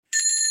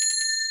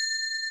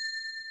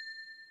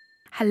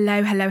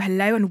Hello, hello,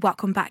 hello, and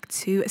welcome back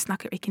to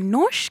Snakker ikke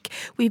norsk.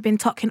 We've been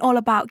talking all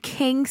about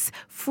kinks,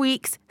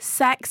 freaks,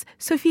 sex,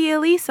 Sophia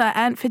Elisa,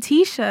 and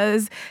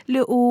Fetisha's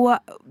little,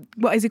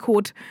 what is it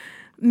called?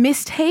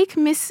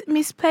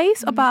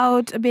 Misplace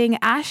about being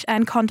ash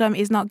and condom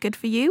is not good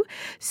for you.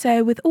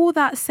 So with all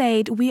that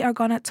said, we are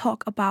going to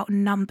talk about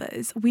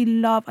numbers. We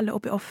love a little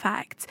bit of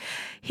facts.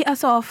 Hit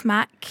us off,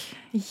 Mac.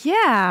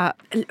 Yeah,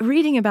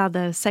 reading about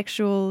the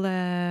sexual,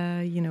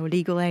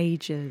 legal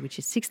age, which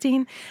is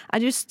 16, I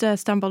just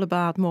stumbled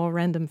about more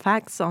random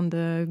facts on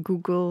the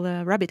Google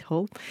rabbit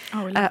hole.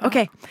 Oh, really?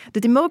 Okay, the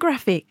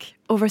demographic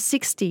over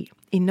 60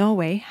 in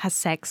Norway has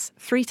sex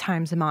 3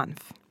 times a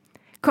month,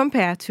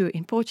 compared to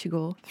in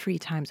Portugal 3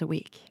 times a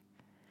week.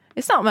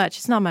 It's not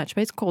much,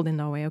 but it's cold in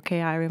Norway,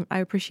 okay? I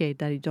appreciate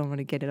that you don't want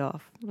to get it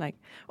off. Like,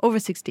 over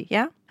 60,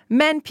 yeah?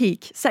 Men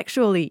peak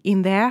sexually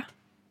in their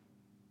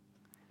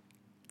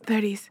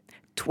 30s.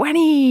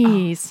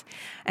 20s.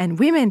 And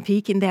women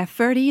peak in their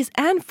 30s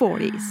and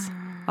 40s.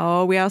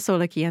 Oh, we are so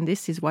lucky, and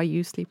this is why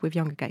you sleep with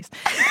younger guys.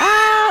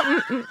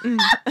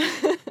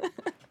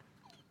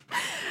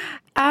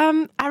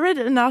 I read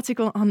an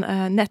article on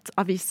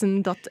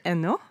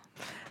nettavisen.no.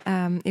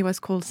 It was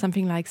called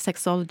something like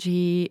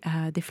Sexology,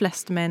 de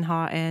fleste menn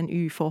har en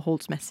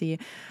uforholdsmessig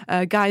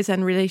guys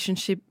and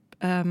relationship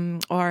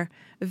or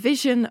a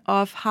vision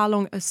of how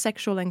long a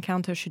sexual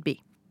encounter should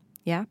be.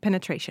 Yeah,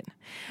 penetration.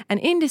 And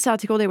in this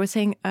article, they were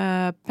saying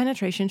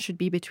penetration should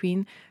be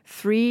between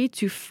 3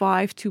 to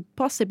 5 to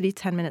possibly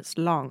 10 minutes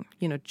long,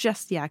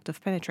 just the act of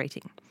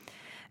penetrating.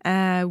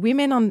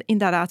 Women in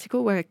that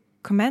article were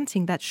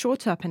commenting that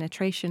shorter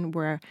penetration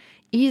were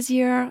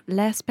easier,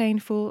 less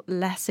painful,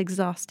 less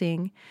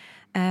exhausting.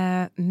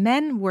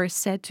 Men were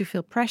said to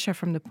feel pressure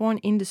from the porn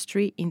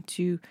industry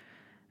into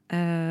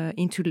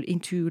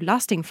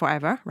lasting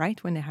forever,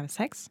 right, when they have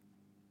sex.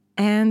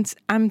 And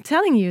I'm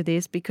telling you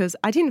this because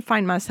I didn't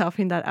find myself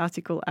in that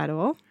article at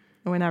all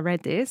when I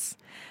read this.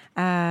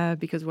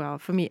 Because, well,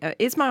 for me,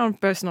 it's my own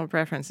personal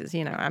preferences.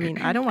 I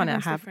mean, I don't want to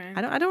have,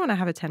 I don't want to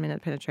have a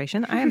 10-minute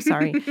penetration. I am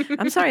sorry.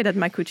 I'm sorry that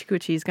my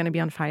coochie is going to be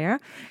on fire,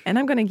 and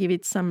I'm going to give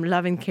it some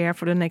love and care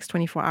for the next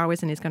 24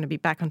 hours, and it's going to be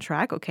back on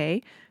track.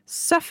 Okay,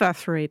 suffer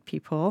through it,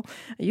 people.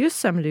 Use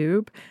some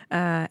lube,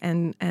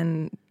 and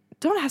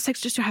don't have sex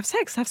just to have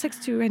sex. Have sex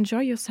to enjoy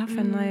yourself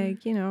and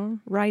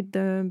ride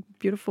the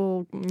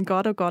beautiful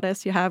god or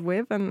goddess you have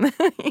with, and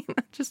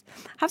just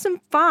have some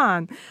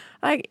fun.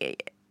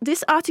 Like,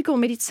 this article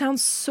made it sound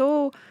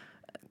so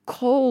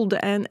cold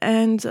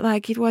and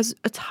like it was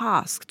a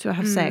task to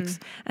have sex,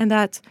 and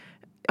that,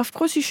 of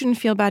course, you shouldn't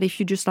feel bad if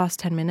you just last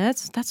 10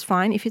 minutes. That's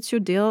fine. If it's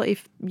your deal,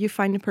 if you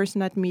find a person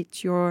that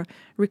meets your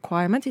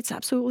requirement, it's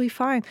absolutely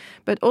fine.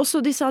 But also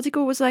this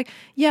article was like,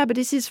 yeah, but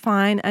this is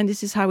fine and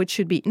this is how it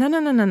should be. No,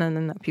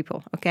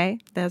 people, okay?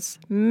 There's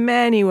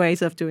many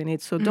ways of doing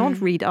it. So don't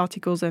read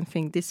articles and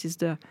think this is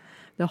the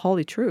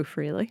holy truth,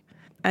 really.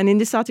 And in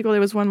this article,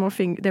 there was one more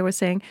thing. They were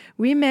saying,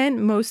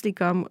 women mostly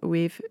come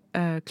with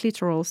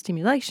clitoral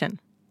stimulation.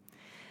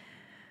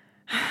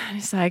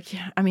 It's like,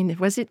 I mean,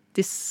 was it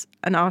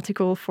an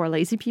article for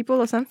lazy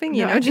people or something?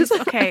 No, just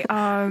okay.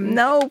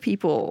 No,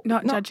 people.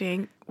 Not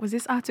judging. Was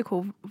this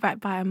article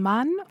read by a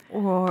man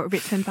or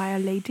written by a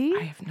lady?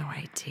 I have no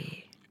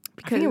idea.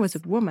 I think it was a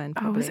woman,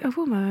 probably. Oh, was it a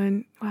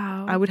woman?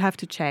 Wow. I would have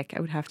to check.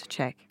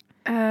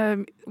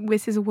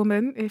 This is a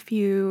woman. If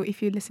you're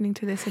listening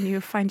to this and you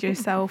find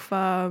yourself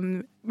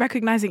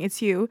recognizing it's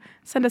you,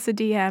 send us a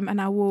DM and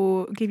I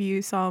will give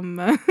you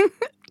some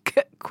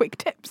quick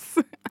tips.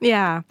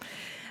 Yeah.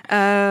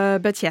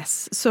 But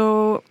yes,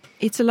 so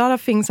it's a lot of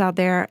things out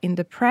there in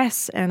the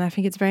press, and I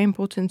think it's very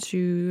important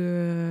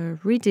to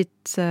read it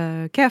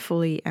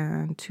carefully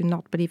and to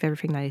not believe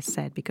everything that is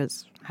said,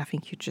 because I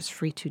think you're just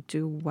free to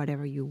do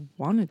whatever you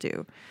want to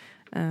do,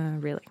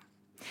 really.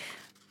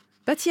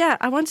 But yeah,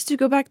 I wanted to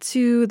go back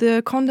to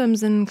the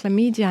condoms and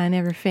chlamydia and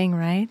everything,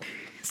 right?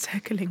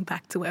 Circling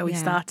back to where we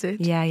started.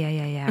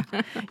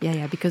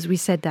 Yeah, because we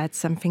said that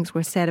some things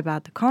were said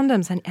about the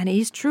condoms, and it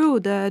is true.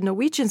 The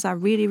Norwegians are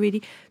really,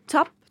 really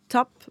top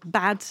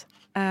bad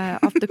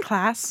of the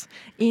class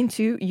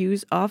into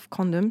use of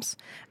condoms.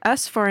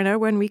 Us foreigner,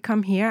 when we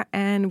come here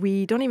and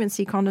we don't even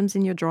see condoms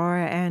in your drawer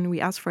and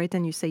we ask for it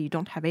and you say you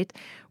don't have it,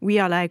 we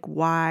are like,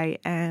 why?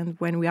 And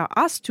when we are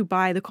asked to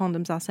buy the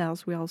condoms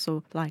ourselves, we're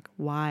also like,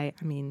 why?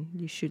 I mean,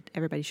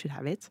 everybody should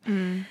have it.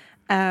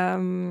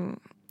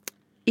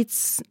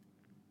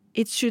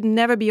 It should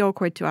never be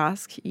awkward to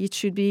ask. It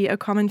should be a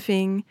common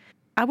thing.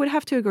 I would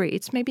have to agree.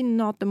 It's maybe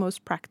not the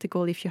most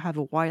practical if you have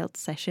a wild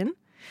session.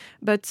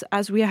 But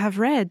as we have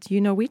read,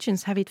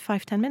 Norwegians have it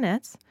 5-10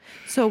 minutes.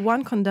 So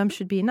 1 condom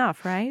should be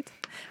enough, right?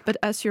 But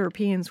us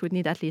Europeans would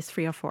need at least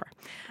 3 or 4.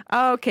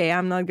 Okay,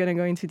 I'm not going to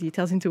go into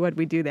details into what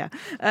we do there.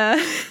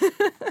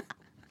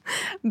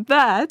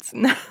 But,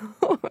 no,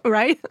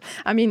 right?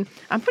 I mean,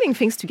 I'm putting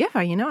things together,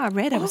 I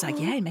read, I was like,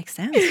 yeah, it makes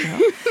sense.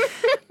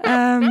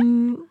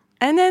 And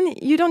then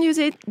you don't use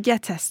it,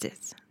 get tested.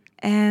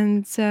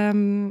 And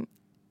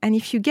And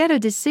if you get a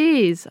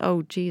disease,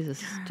 oh,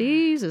 Jesus,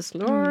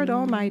 Lord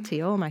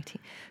Almighty.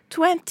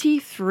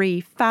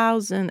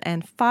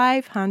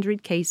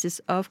 23,500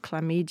 cases of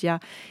chlamydia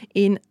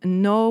in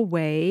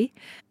Norway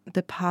in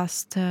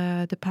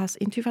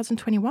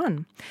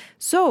 2021.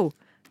 So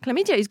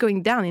chlamydia is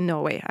going down in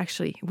Norway,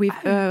 actually.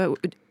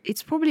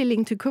 It's probably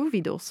linked to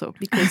COVID also,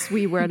 because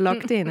we were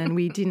locked in and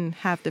we didn't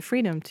have the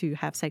freedom to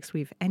have sex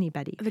with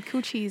anybody. The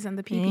coochies and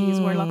the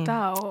peepees were locked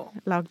out.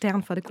 Locked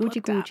down for the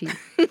coochie.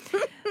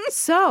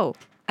 So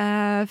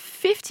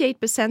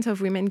 58%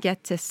 of women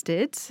get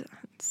tested.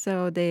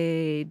 So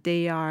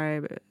they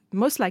are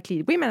most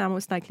likely, women are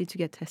most likely to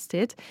get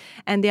tested.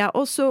 And they are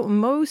also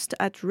most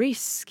at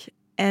risk.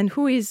 And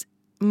who is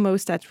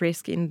most at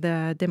risk in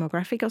the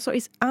demographic also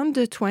is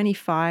under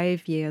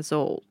 25 years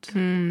old.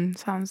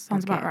 Sounds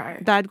about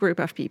right. That group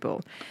of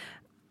people.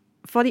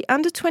 For the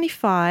under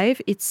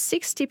 25, it's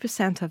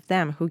 60% of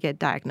them who get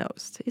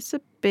diagnosed. It's a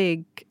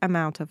big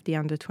amount of the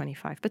under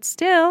 25. But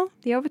still,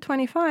 the over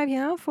 25,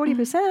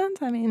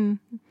 40%, I mean...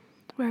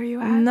 Where are you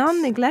at?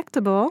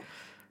 Non-neglectable.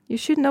 You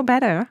should know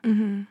better.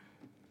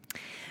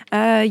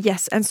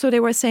 Yes, and so they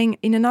were saying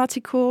in an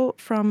article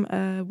from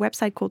a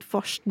website called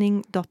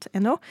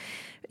forskning.no,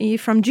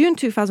 from June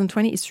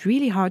 2020, it's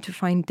really hard to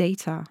find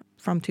data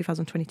from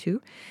 2022.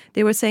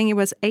 They were saying it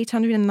was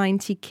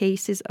 890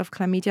 cases of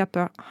chlamydia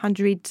per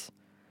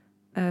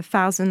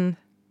 100,000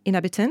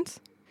 inhabitants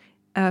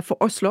for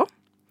Oslo.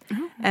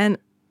 And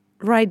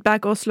right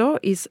back Oslo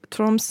is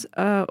Troms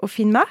og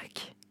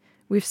Finnmark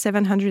with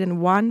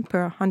 701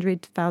 per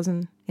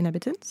 100,000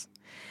 inhabitants.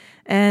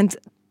 And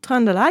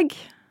Trøndelag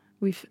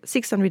with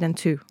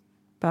 602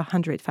 per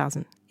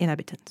 100,000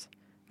 inhabitants.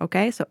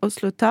 Okay, so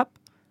Oslo top,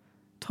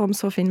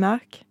 Troms og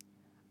Finnmark,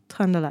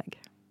 Trøndelag.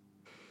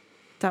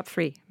 Top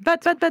three.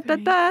 But. All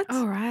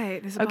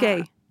right.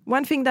 Okay,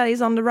 one thing that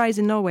is on the rise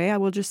in Norway, I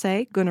will just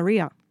say,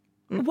 gonorrhea.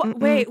 What?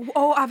 Wait.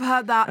 Oh, I've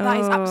heard that. That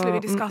is absolutely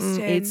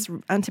disgusting. It's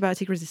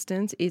antibiotic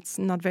resistant. It's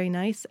not very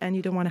nice, and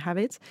you don't want to have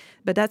it.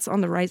 But that's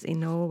on the rise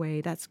in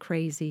Norway. That's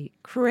crazy.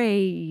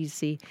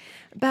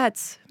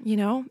 But,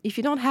 if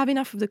you don't have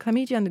enough of the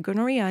chlamydia and the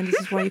gonorrhea, and this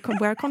is why you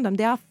wear a condom,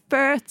 there are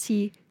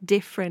 30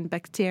 different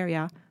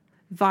bacteria,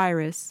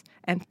 virus,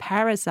 and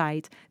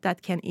parasite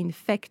that can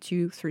infect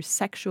you through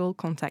sexual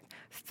contact.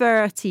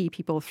 30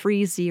 people,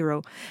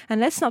 30.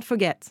 And let's not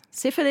forget,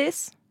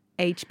 syphilis,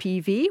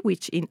 HPV,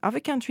 which in other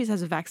countries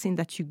has a vaccine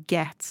that you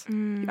get.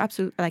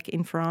 Absolutely, like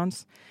in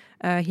France.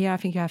 Here, I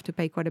think you have to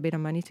pay quite a bit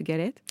of money to get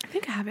it. I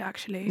think I have it,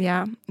 actually.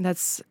 Yeah,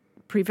 that's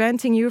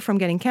preventing you from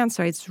getting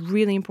cancer. It's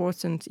really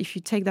important. If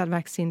you take that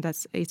vaccine,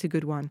 it's a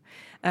good one.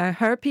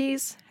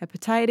 Herpes,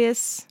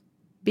 hepatitis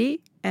B,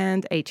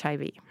 and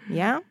HIV.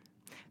 Yeah?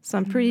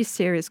 Some pretty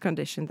serious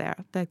condition there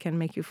that can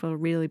make you feel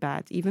really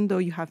bad, even though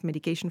you have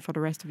medication for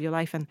the rest of your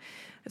life. And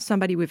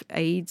somebody with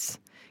AIDS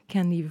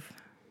can live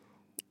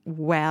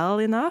well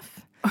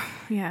enough.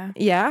 Yeah,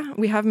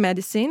 we have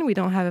medicine. We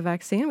don't have a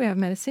vaccine. We have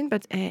medicine,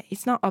 but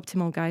it's not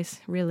optimal, guys.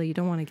 Really, you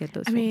don't want to get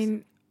those things. I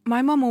mean,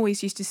 my mom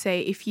always used to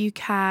say, if you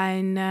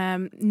can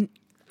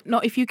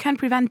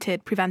prevent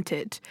it, prevent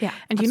it. Yeah,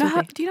 and do you know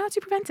how to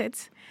prevent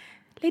it?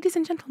 Ladies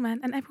and gentlemen,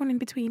 and everyone in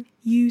between,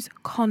 use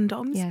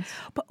condoms. Yes.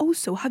 But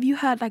also, have you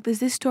heard, there's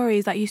these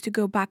stories that used to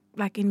go back,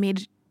 in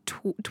mid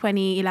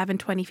 2011,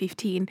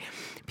 2015,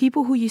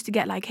 people who used to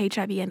get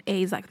HIV and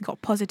AIDS, got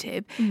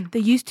positive, they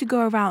used to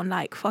go around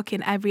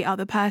fucking every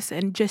other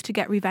person just to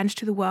get revenge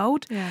to the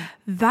world. Yeah.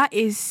 That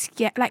is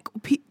scary.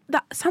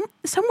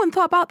 Someone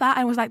thought about that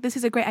and was like, this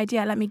is a great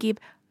idea. Let me give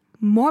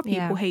more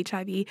people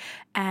HIV,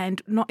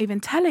 and not even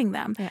telling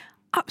them. Yeah.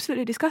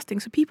 Absolutely disgusting.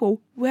 So people,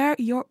 wear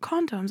your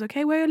condoms,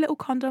 okay? Wear your little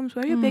condoms,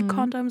 wear your big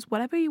condoms,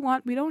 whatever you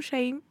want. We don't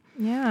shame.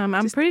 Yeah,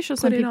 I'm pretty sure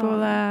some people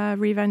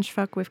revenge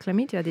fuck with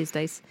chlamydia these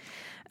days.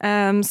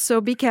 So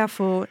be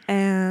careful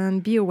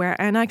and be aware.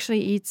 And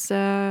actually, it's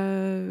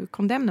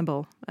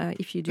condemnable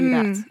if you do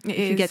that.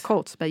 If you get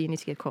caught, but you need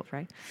to get caught,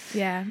 right?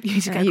 Yeah, you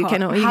need to get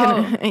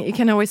caught. You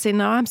can always say,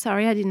 no, I'm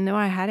sorry, I didn't know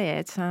I had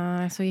it.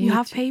 So you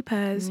have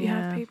papers. You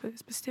have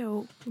papers, but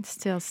still.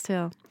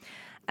 Still.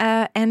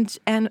 And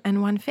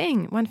one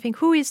thing.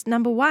 Who is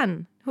number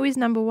one? Who is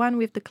number one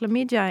with the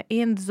chlamydia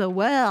in the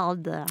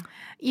world?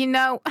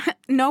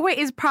 Norway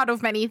is proud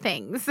of many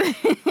things,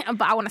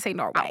 but I want to say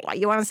Norway. Oh,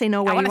 you want to say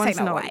Norway? I want to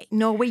say Norway.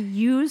 Norway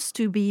used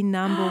to be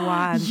number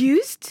one.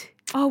 Used?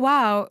 Oh,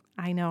 wow.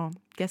 I know.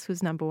 Guess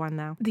who's number one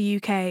now? The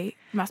UK.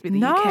 Must be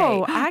the UK.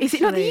 No, actually. Is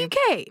it not the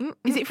UK?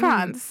 Is it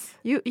France?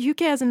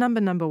 UK has a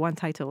number one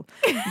title.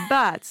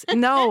 But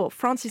no,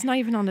 France is not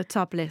even on the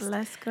top list.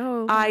 Let's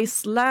go.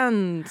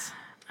 Iceland.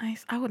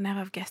 I would never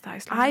have guessed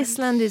Iceland.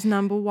 Iceland is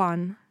number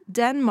one.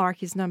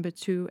 Denmark is number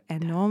two,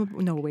 and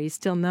Norway is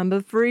still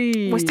number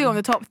three. We're still on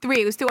the top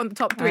three.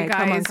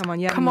 Guys. Come on.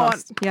 You haven't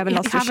lost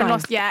your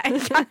shine. You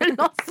haven't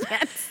lost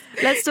yet.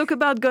 Let's talk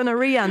about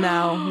gonorrhea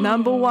now.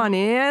 Number one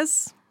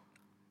is...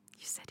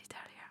 You said it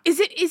earlier. Is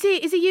it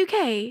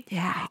UK?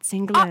 Yeah, it's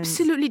England.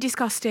 Absolutely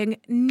disgusting.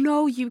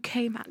 No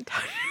UK man.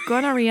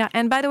 Gonorrhea.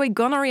 And by the way,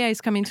 gonorrhea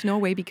is coming to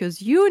Norway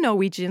because you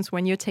Norwegians,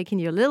 when you're taking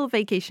your little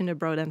vacation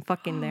abroad and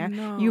fucking there,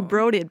 you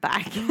brought it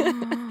back.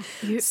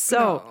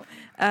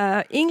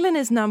 England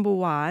is number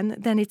 1.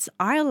 Then it's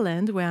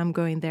Ireland, where I'm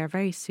going there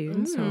very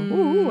soon. So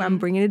I'm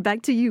bringing it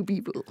back to you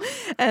people.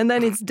 And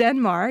then it's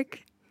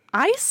Denmark,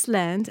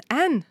 Iceland,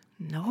 and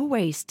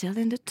Norway still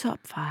in the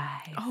top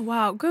 5. Oh,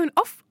 wow. Going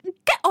off.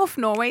 Get off,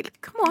 Norway.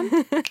 Come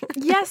on.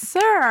 Yes,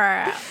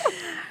 sir.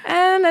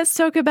 And let's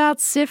talk about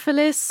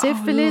syphilis.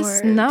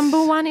 Syphilis,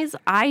 number 1 is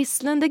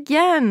Iceland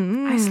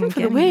again. Iceland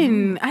for the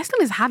win.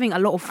 Iceland is having a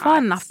lot of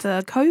fun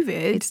after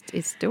COVID.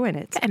 It's doing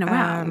it. Getting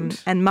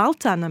around. And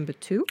Malta, number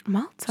 2.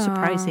 Malta.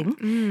 Surprising.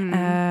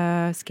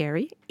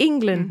 Scary.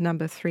 England,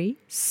 number 3.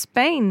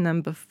 Spain,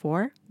 number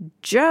 4.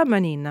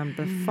 Germany,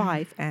 number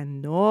 5.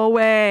 And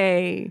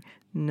Norway,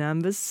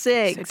 number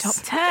 6. So top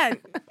 10.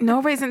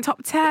 Norway's in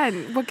top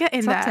 10. We're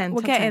getting top there. 10,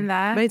 We're top getting 10.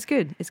 there. But it's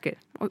good. It's good.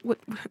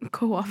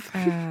 Go off.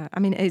 I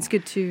mean, it's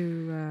good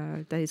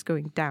to that it's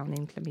going down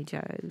in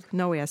chlamydia.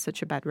 Norway has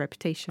such a bad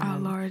reputation. Oh,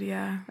 Lord,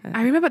 yeah.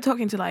 I remember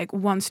talking to like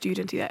one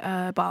student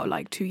about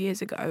like 2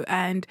 years ago.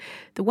 And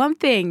the one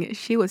thing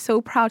she was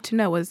so proud to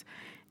know was,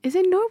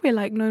 isn't Norway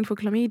like known for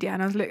chlamydia?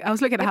 And I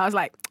was looking at her, I was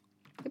like,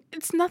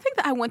 it's nothing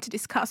that I want to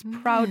discuss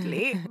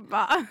proudly,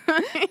 but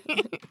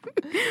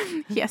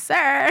yes,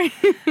 sir.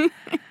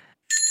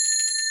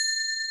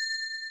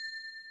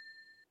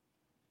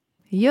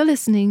 You're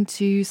listening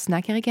to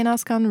Snack Erik and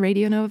Ask on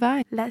Radio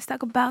Nova. Let's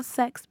talk about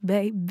sex,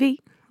 baby.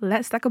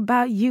 Let's talk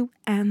about you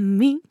and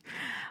me.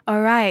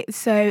 All right,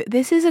 so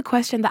this is a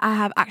question that I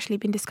have actually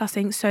been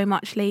discussing so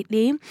much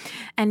lately,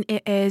 and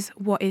it is,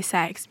 what is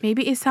sex?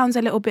 Maybe it sounds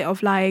a little bit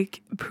of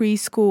like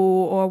preschool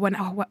or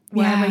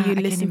wherever you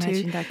listen to. I can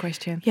imagine that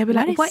question. Yeah, but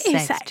like, what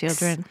is sex?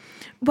 Children?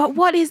 But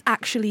what is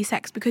actually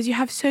sex? Because you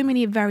have so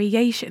many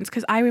variations.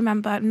 Because I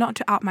remember, not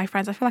to out my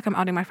friends, I feel like I'm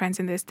outing my friends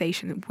in this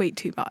station way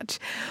too much,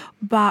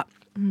 but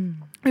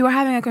we were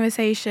having a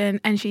conversation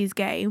and she's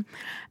gay,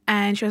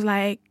 and she was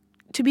like,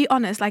 to be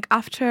honest, like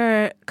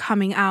after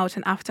coming out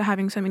and after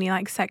having so many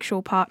like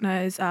sexual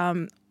partners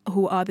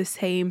who are the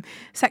same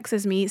sex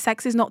as me,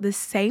 sex is not the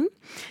same,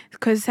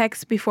 because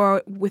sex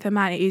before with a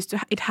man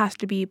it has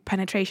to be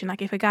penetration.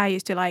 Like if a guy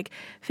used to like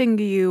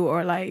finger you,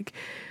 or like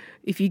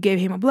if you gave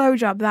him a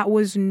blowjob, that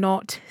was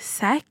not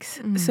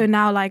sex. So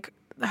now like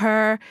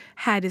her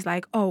head is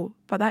like, oh,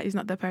 but that is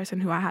not the person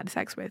who I had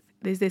sex with.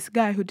 There's this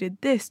guy who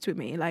did this to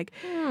me. Like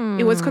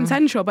it was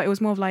consensual, but it was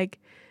more of like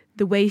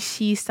the way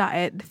she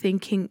started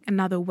thinking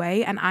another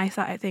way, and I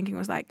started thinking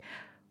was like,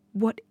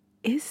 what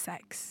is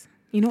sex?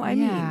 You know what I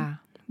mean?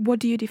 What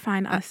do you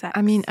define as sex?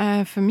 I mean,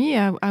 for me,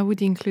 I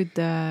would include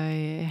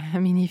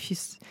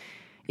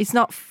it's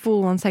not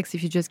full on sex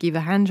if you just give a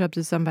hand job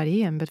to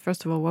somebody. But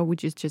first of all, why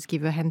would you just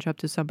give a hand job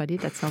to somebody?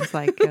 That sounds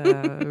like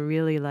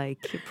really like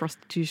a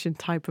prostitution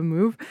type of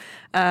move.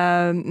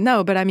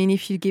 No, but I mean,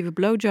 if you give a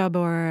blowjob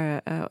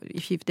or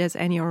if there's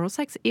any oral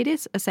sex, it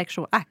is a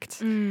sexual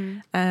act.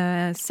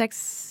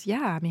 Sex,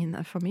 yeah. I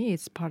mean, for me,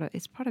 it's part of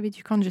it.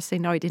 You can't just say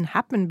no, it didn't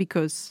happen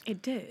because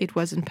it did. It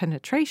wasn't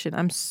penetration.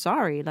 I'm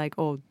sorry. Like,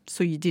 oh,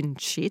 so you didn't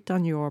cheat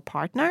on your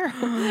partner?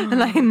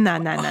 Like, no.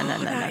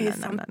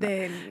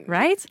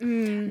 Right?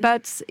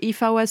 But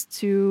if I was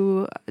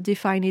to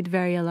define it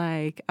very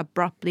like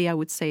abruptly, I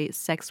would say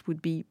sex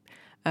would be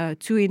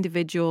two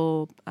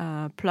individual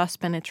plus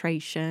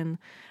penetration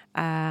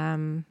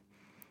and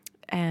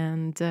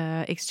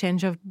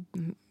exchange of.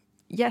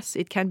 Yes,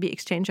 it can be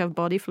exchange of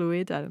body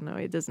fluid. I don't know.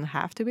 It doesn't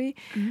have to be,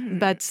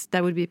 but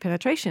that would be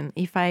penetration.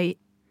 If I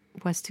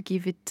was to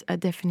give it a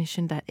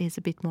definition that is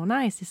a bit more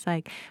nice, it's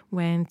like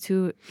when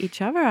two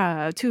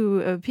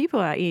people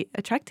are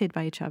attracted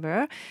by each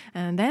other,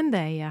 and then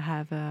they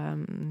have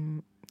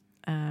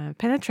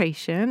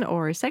penetration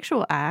or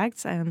sexual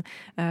acts, and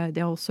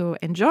they're also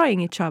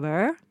enjoying each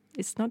other.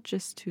 It's not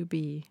just to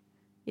be,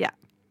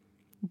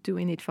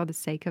 doing it for the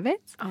sake of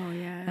it. Oh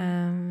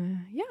yeah.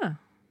 Yeah.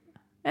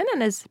 And then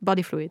there's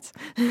body fluids.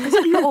 There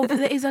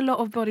is a lot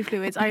of body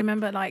fluids. I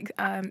remember, like,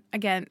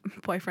 again,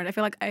 boyfriend. I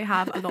feel like I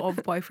have a lot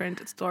of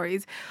boyfriend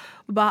stories.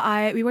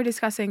 But we were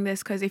discussing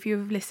this because if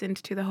you've listened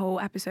to the whole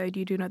episode,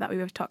 you do know that we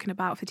were talking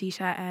about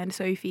Fetisha and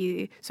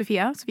Sophia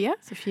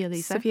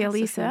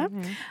Lisa.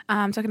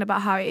 Talking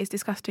about how it is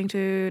disgusting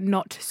to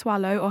not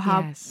swallow, or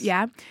how,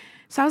 yeah.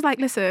 So I was like,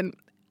 listen,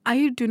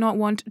 I do not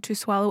want to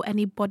swallow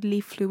any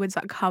bodily fluids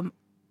that come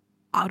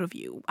out of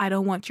you. I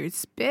don't want your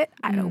spit.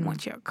 I don't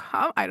want your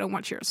cum. I don't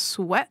want your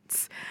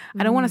sweat.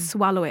 I don't want to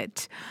swallow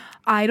it.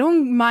 I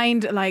don't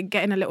mind like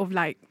getting a little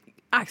like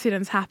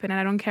accidents happen, and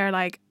I don't care,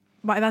 like,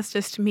 but that's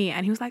just me.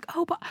 And he was like,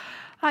 oh, but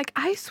like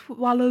I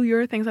swallow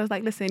your things. I was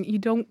like, listen, you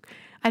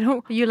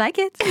like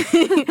it?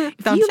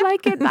 If you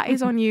like it, that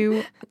is on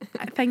you.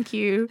 Thank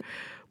you.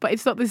 But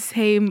it's not the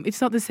same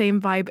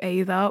vibe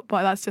either,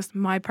 but that's just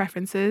my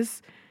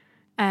preferences.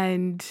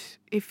 And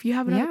if you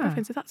have another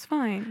preference, that's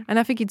fine. And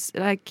I think it's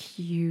like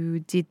you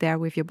did there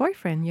with your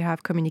boyfriend. You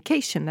have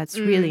communication. That's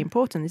really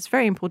important. It's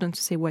very important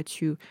to say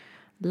what you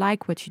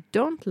like, what you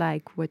don't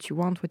like, what you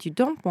want, what you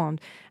don't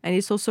want. And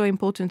it's also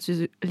important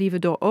to leave a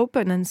door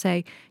open and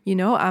say,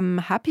 I'm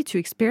happy to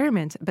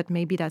experiment, but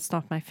maybe that's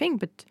not my thing.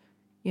 But,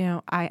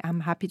 I am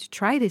happy to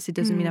try this. It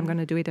doesn't mean I'm going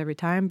to do it every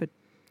time, but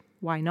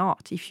why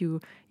not? If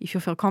you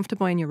feel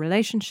comfortable in your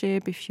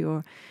relationship, if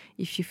you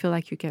feel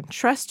like you can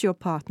trust your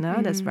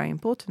partner, that's very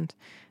important.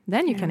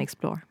 Then you can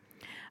explore.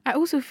 I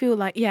also feel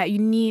like, you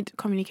need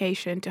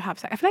communication to have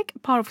sex. I feel like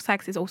part of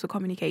sex is also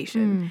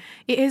communication.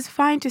 It is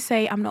fine to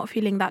say, I'm not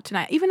feeling that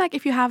tonight. Even like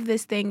if you have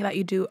this thing that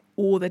you do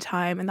all the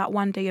time and that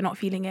one day you're not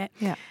feeling it.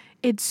 Yeah.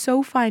 It's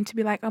so fine to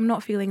be like, I'm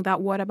not feeling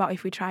that. What about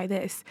if we try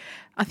this?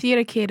 A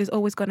theatre kid is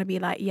always going to be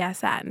like,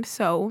 yes, and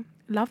so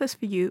love this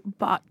for you,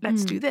 but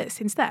let's do this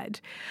instead.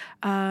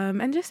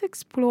 And just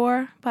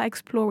explore, but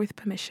explore with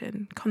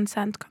permission.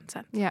 Consent.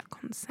 Yeah.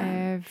 Consent.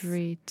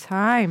 Every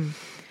time.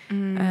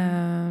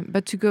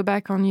 But to go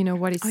back on,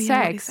 what is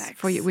sex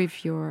for you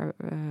with your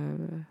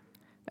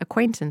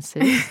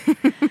acquaintances.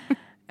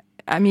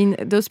 I mean,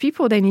 those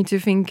people, they need to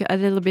think a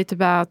little bit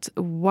about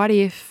what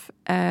if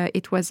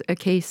it was a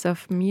case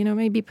of,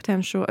 maybe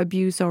potential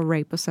abuse or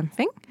rape or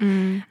something.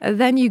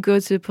 Then you go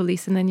to the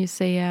police and then you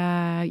say,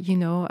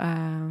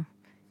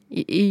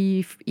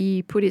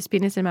 he put his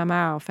penis in my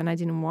mouth and I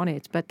didn't want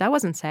it, but that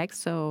wasn't sex,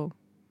 so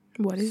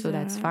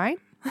that's fine.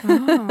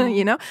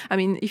 Oh. I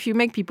mean, if you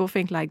make people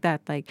think like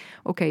that, like,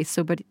 okay,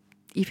 so but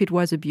if it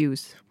was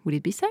abuse, would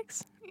it be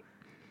sex?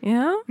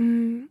 Yeah,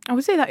 I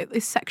would say that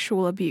it's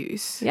sexual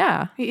abuse.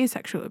 Yeah, it is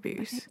sexual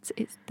abuse.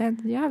 It's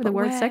then you have the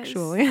word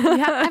sexual.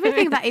 Yeah,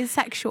 everything that is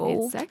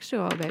sexual. It's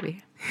sexual,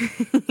 baby.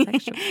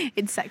 Sexual.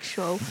 It's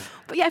sexual.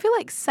 But yeah, I feel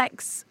like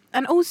sex,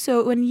 and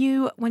also when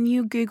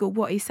you Google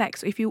what is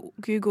sex, or if you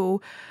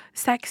Google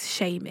sex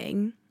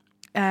shaming,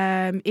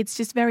 it's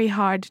just very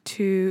hard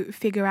to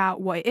figure out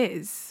what it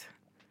is.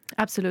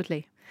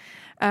 Absolutely.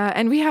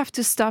 And we have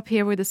to stop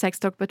here with the sex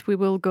talk, but we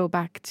will go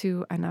back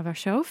to another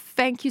show.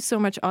 Thank you so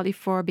much, Olly,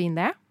 for being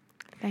there.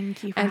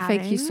 Thank you for having. And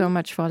thank you so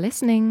much for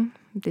listening.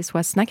 This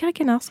was Snakker i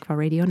norsk for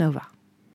Radio Nova.